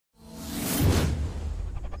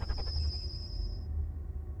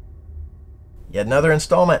Yet another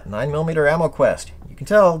installment, 9mm ammo quest. You can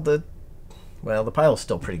tell the pile's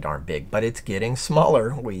still pretty darn big, but it's getting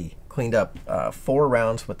smaller. We cleaned up 4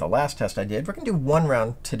 rounds with the last test I did. We're going to do 1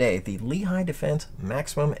 round today, the Lehigh Defense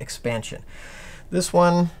Maximum Expansion. This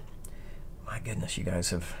one, my goodness, you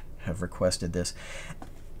guys have requested this.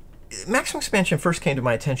 Maximum Expansion first came to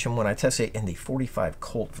my attention when I tested it in the 45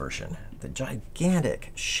 Colt version. The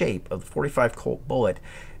gigantic shape of the 45 Colt bullet.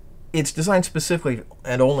 It's designed specifically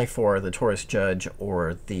and only for the Taurus Judge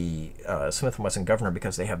or the Smith & Wesson Governor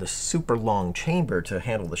because they have this super long chamber to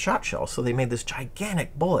handle the shot shell. So they made this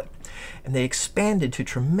gigantic bullet, and they expanded to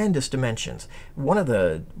tremendous dimensions. One of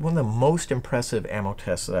the most impressive ammo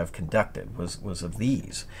tests that I've conducted was of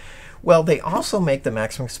these. Well, they also make the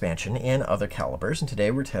Maximum Expansion in other calibers, and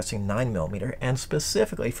today we're testing 9mm and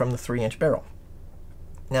specifically from the 3-inch barrel.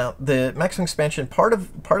 Now, the Maximum Expansion, part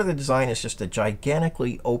of the design is just a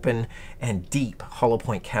gigantically open and deep hollow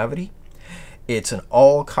point cavity. It's an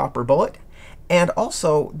all copper bullet, and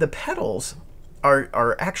also the petals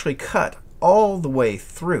are actually cut all the way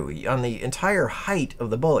through. On the entire height of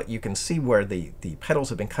the bullet, you can see where the petals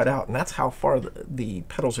have been cut out, and that's how far the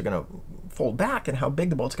petals are going to fold back and how big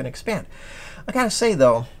the bullet's going to expand. I gotta say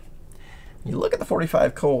though, you look at the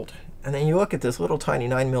 45 Colt, and then you look at this little tiny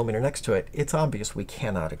 9mm next to it, it's obvious we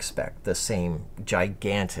cannot expect the same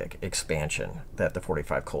gigantic expansion that the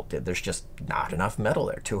 45 Colt did. There's just not enough metal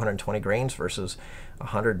there. 220 grains versus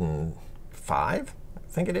 105, I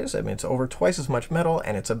think it is. I mean, it's over twice as much metal,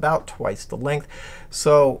 and it's about twice the length.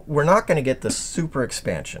 So we're not going to get the super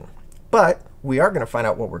expansion. But we are going to find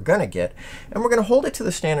out what we're going to get, and we're going to hold it to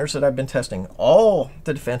the standards that I've been testing all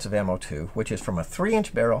the defensive ammo to, which is from a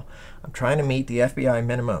 3-inch barrel. I'm trying to meet the FBI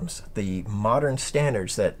minimums, the modern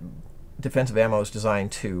standards that defensive ammo is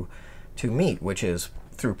designed to meet, which is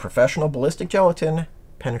through professional ballistic gelatin,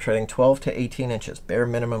 penetrating 12 to 18 inches, bare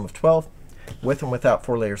minimum of 12, with and without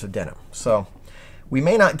 4 layers of denim. So we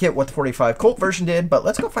may not get what the 45 Colt version did, but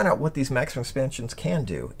let's go find out what these Maximum Expansions can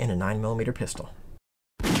do in a 9mm pistol.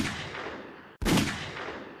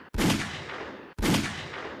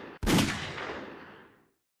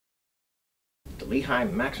 Lehigh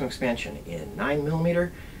Maximum Expansion in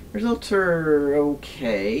 9mm. Results are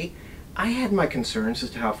okay. I had my concerns as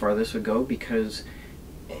to how far this would go because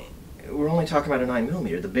we're only talking about a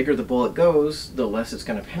 9mm. The bigger the bullet goes, the less it's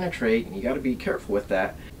going to penetrate, and you got to be careful with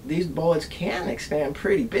that. These bullets can expand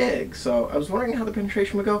pretty big, so I was wondering how the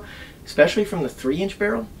penetration would go, especially from the 3-inch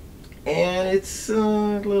barrel. And it's a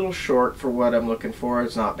little short for what I'm looking for.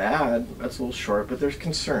 It's not bad. That's a little short, but there's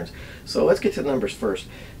concerns. So let's get to the numbers first.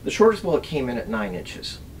 The shortest bullet came in at 9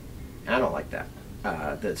 inches. I don't like that.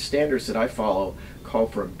 The standards that I follow call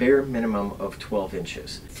for a bare minimum of 12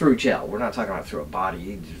 inches through gel. We're not talking about through a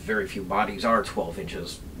body. Very few bodies are 12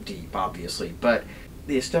 inches deep, obviously. But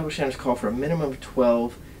the established standards call for a minimum of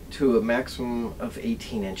 12 to a maximum of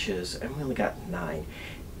 18 inches, and we only got 9.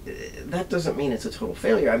 That doesn't mean it's a total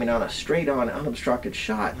failure. I mean, on a straight-on, unobstructed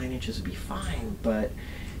shot, 9 inches would be fine, but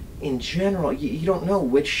in general, you don't know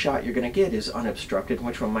which shot you're going to get is unobstructed, and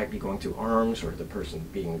which one might be going through arms, or the person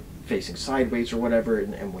being facing sideways or whatever,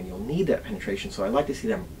 and when you'll need that penetration. So I like to see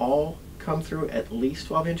them all come through at least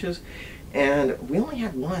 12 inches, and we only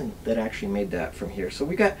had one that actually made that from here. So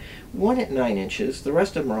we got one at 9 inches. The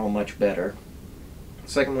rest of them are all much better. The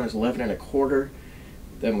second one is 11 1/4.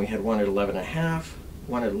 Then we had one at 11 1/2.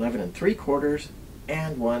 One at 11 3/4,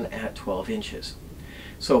 and one at 12 inches.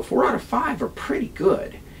 So 4 out of 5 are pretty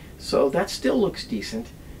good. So that still looks decent,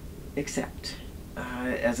 except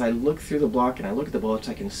as I look through the block and I look at the bullets,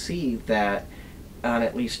 I can see that on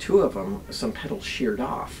at least 2 of them, some petals sheared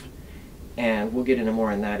off. And we'll get into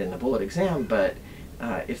more on that in the bullet exam, but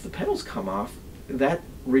if the petals come off, that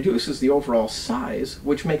reduces the overall size,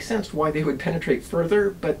 which makes sense why they would penetrate further,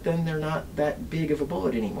 but then they're not that big of a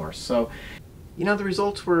bullet anymore. So, you know, the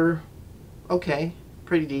results were okay,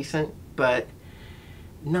 pretty decent, but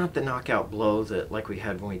not the knockout blow that like we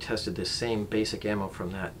had when we tested this same basic ammo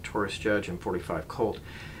from that Taurus Judge and 45 Colt.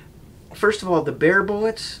 First of all, the bare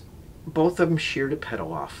bullets, both of them sheared a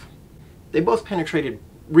petal off. They both penetrated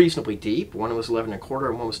reasonably deep. One was 11 1/4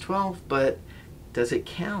 and one was 12, but does it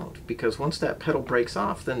count? Because once that petal breaks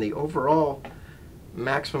off, then the overall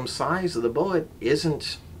maximum size of the bullet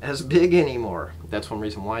isn't as big anymore. That's one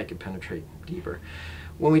reason why it could penetrate deeper.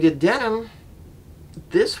 When we did denim,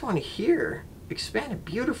 this one here expanded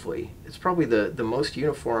beautifully. It's probably the most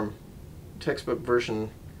uniform textbook version.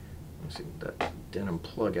 Let's see that denim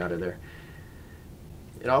plug out of there.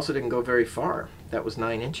 It also didn't go very far. That was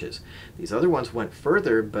 9 inches. These other ones went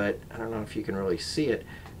further, but I don't know if you can really see it.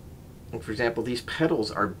 And for example, these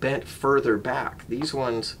petals are bent further back. These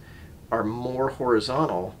ones are more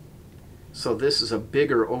horizontal, So this is a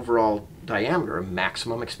bigger overall diameter, a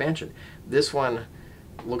maximum expansion. This one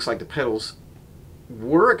looks like the petals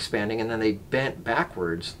were expanding and then they bent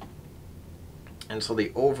backwards, and so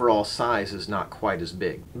the overall size is not quite as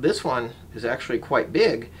big. This one is actually quite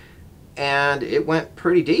big, and it went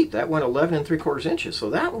pretty deep. That went 11 3/4 inches, so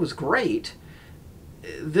that was great.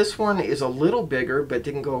 This one is a little bigger, but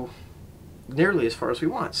didn't go nearly as far as we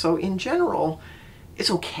want. So in general,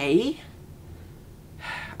 it's okay.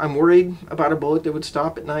 I'm worried about a bullet that would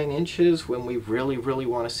stop at 9 inches when we really, really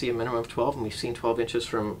want to see a minimum of 12, and we've seen 12 inches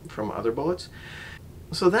from other bullets.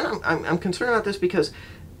 So then I'm concerned about this because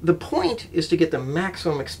the point is to get the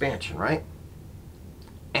maximum expansion, right?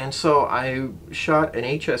 And so I shot an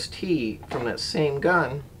HST from that same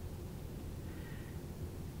gun,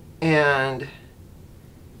 and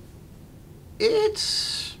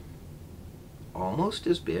it's almost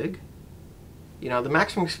as big. You know, the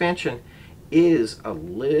maximum expansion is a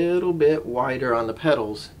little bit wider on the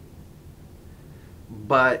petals,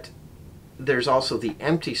 but there's also the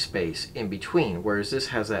empty space in between, whereas this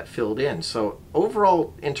has that filled in. So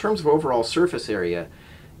overall, in terms of overall surface area,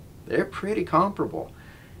 they're pretty comparable.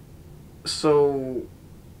 So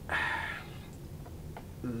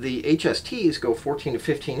the HSTs go 14 to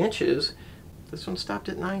 15 inches. This one stopped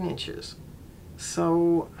at 9 inches.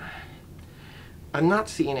 So I'm not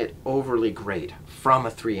seeing it overly great from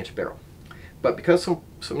a 3-inch barrel. But because so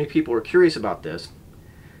many people are curious about this,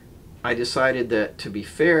 I decided that to be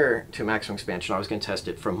fair to maximum expansion, I was going to test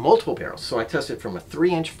it from multiple barrels. So I tested from a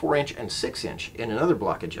 3-inch, 4-inch, and 6-inch in another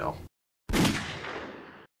block of gel.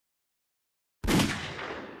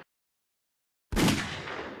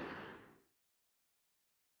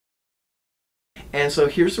 And so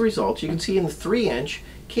here's the results. You can see in the 3-inch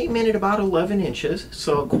came in at about 11 inches,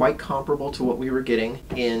 so quite comparable to what we were getting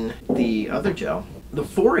in the other gel. The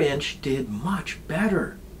 4-inch did much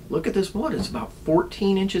better. Look at this bullet, it's about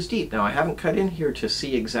 14 inches deep. Now I haven't cut in here to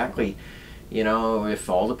see exactly, you know, if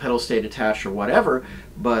all the petals stayed attached or whatever,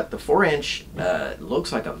 but the 4-inch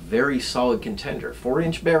looks like a very solid contender.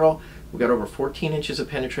 4-inch barrel, we got over 14 inches of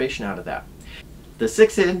penetration out of that. The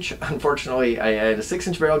 6-inch, unfortunately, I had a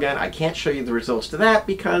 6-inch barrel gun. I can't show you the results to that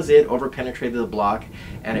because it over-penetrated the block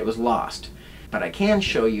and it was lost. But I can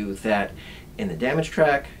show you that in the damage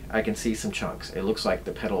track, I can see some chunks. It looks like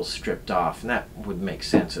the petals stripped off, and that would make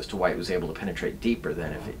sense as to why it was able to penetrate deeper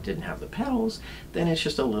than if it didn't have the petals. Then it's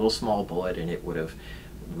just a little small bullet and it would have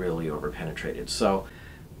really over-penetrated. So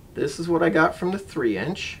this is what I got from the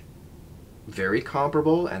 3-inch. Very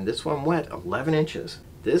comparable, and this one went 11 inches.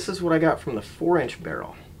 This is what I got from the 4-inch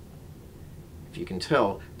barrel. If you can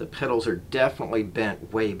tell, the petals are definitely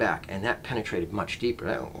bent way back, and that penetrated much deeper.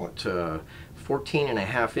 That went to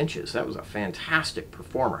 14.5 inches. That was a fantastic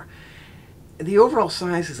performer. The overall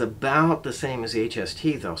size is about the same as the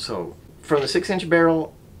HST though. So from the 6-inch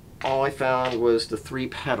barrel, all I found was the 3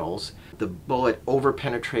 petals. The bullet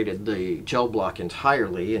over-penetrated the gel block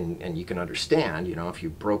entirely, and you can understand, you know, if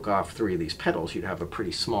you broke off 3 of these petals, you'd have a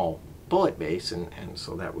pretty small bullet base, and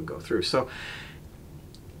so that would go through. So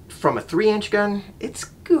from a 3-inch gun, it's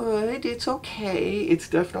good, it's okay. It's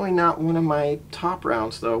definitely not one of my top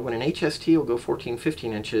rounds though. When an HST will go 14,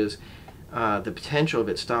 15 inches, the potential of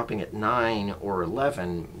it stopping at 9 or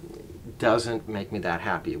 11 doesn't make me that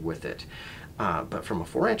happy with it. But from a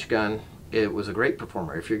 4-inch gun, it was a great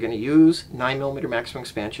performer. If you're going to use 9mm maximum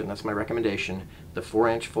expansion, that's my recommendation. The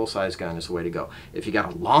 4-inch full-size gun is the way to go. If you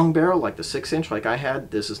got a long barrel like the 6-inch like I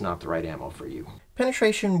had, this is not the right ammo for you.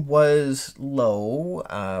 Penetration was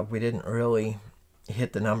low. We didn't really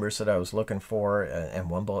hit the numbers that I was looking for, and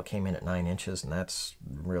one bullet came in at 9 inches, and that's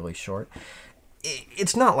really short.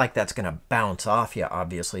 It's not like that's going to bounce off you,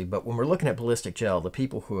 obviously, but when we're looking at ballistic gel, the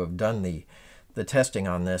people who have done the testing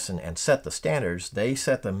on this and set the standards, they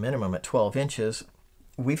set the minimum at 12 inches.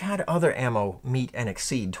 We've had other ammo meet and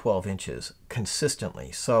exceed 12 inches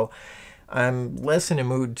consistently. So I'm less in a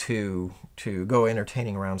mood to go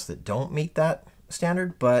entertaining rounds that don't meet that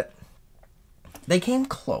standard, but they came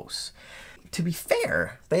close. To be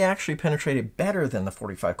fair, they actually penetrated better than the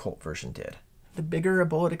 45 Colt version did. The bigger a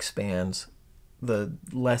bullet expands, the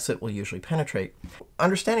less it will usually penetrate.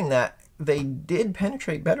 Understanding that, they did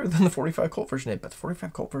penetrate better than the 45 Colt version did, but the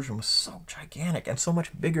 45 Colt version was so gigantic and so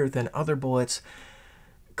much bigger than other bullets,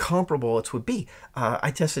 comparable bullets would be.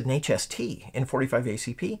 I tested an HST in 45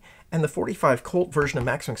 ACP, and the 45 Colt version of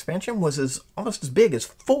maximum expansion was almost as big as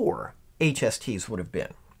 4 HSTs would have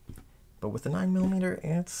been. But with the 9mm,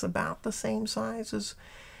 it's about the same size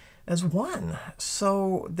as one.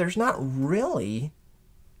 So there's not really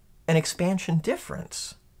an expansion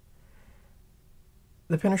difference.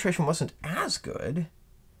 The penetration wasn't as good,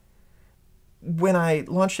 when I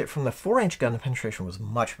launched it from the 4-inch gun, the penetration was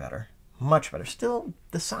much better. Much better. Still,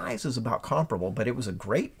 the size is about comparable, but it was a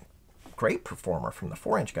great performer from the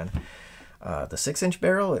 4-inch gun. The 6-inch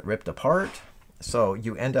barrel, it ripped apart, so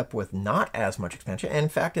you end up with not as much expansion. And in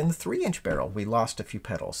fact, in the 3-inch barrel, we lost a few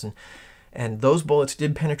petals. And those bullets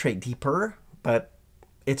did penetrate deeper, but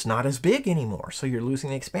it's not as big anymore, so you're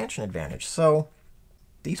losing the expansion advantage. So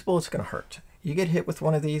these bullets are going to hurt. You get hit with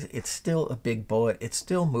one of these, it's still a big bullet, it's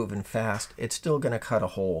still moving fast, it's still going to cut a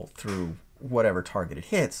hole through whatever target it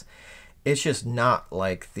hits. It's just not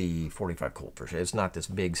like the 45 Colt version. It's not this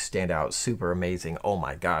big standout, super amazing, oh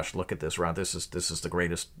my gosh, look at this round, this is the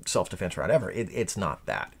greatest self-defense round ever. It's not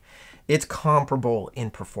that. It's comparable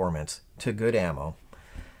in performance to good ammo.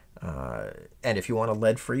 And if you want a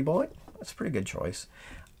lead-free bullet, that's a pretty good choice.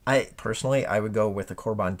 Personally, I would go with the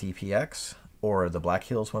Corbon DPX or the Black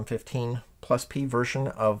Hills 115 plus P version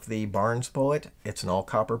of the Barnes bullet. It's an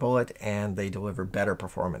all-copper bullet, and they deliver better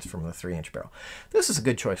performance from the 3-inch barrel. This is a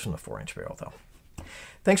good choice from the 4-inch barrel, though.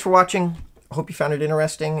 Thanks for watching. I hope you found it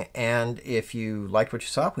interesting, and if you liked what you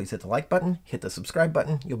saw, please hit the like button, hit the subscribe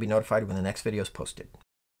button. You'll be notified when the next video is posted.